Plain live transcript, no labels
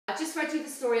I just read you the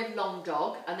story of Long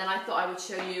Dog, and then I thought I would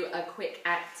show you a quick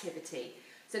activity.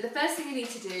 So the first thing you need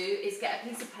to do is get a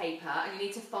piece of paper, and you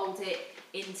need to fold it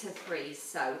into three.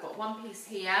 So we've got one piece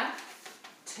here,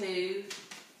 2,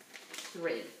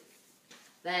 3.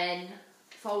 Then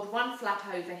fold one flap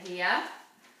over here,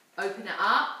 open it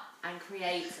up, and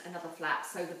create another flap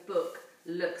so the book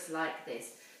looks like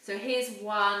this. So here's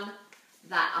one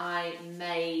that I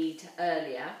made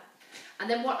earlier. And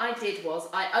then what I did was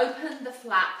I opened the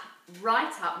flap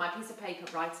right up, my piece of paper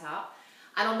right up,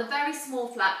 and on the very small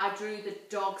flap I drew the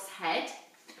dog's head,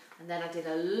 and then I did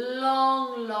a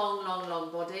long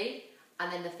body,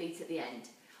 and then the feet at the end.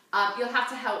 You'll have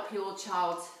to help your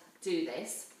child do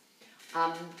this.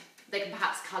 They can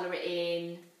perhaps colour it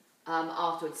in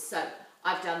afterwards. So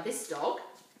I've done this dog,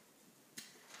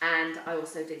 and I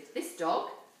also did this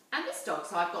dog and this dog,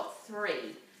 so I've got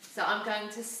 3. So I'm going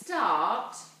to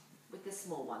start with the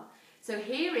small one. So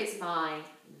here is my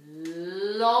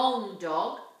long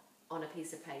dog on a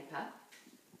piece of paper.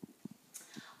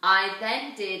 I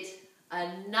then did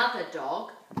another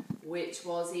dog which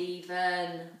was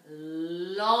even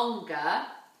longer,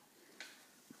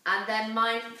 and then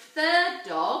my third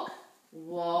dog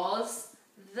was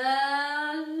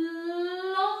the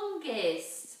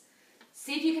longest.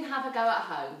 See if you can have a go at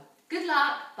home. Good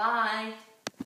luck, bye.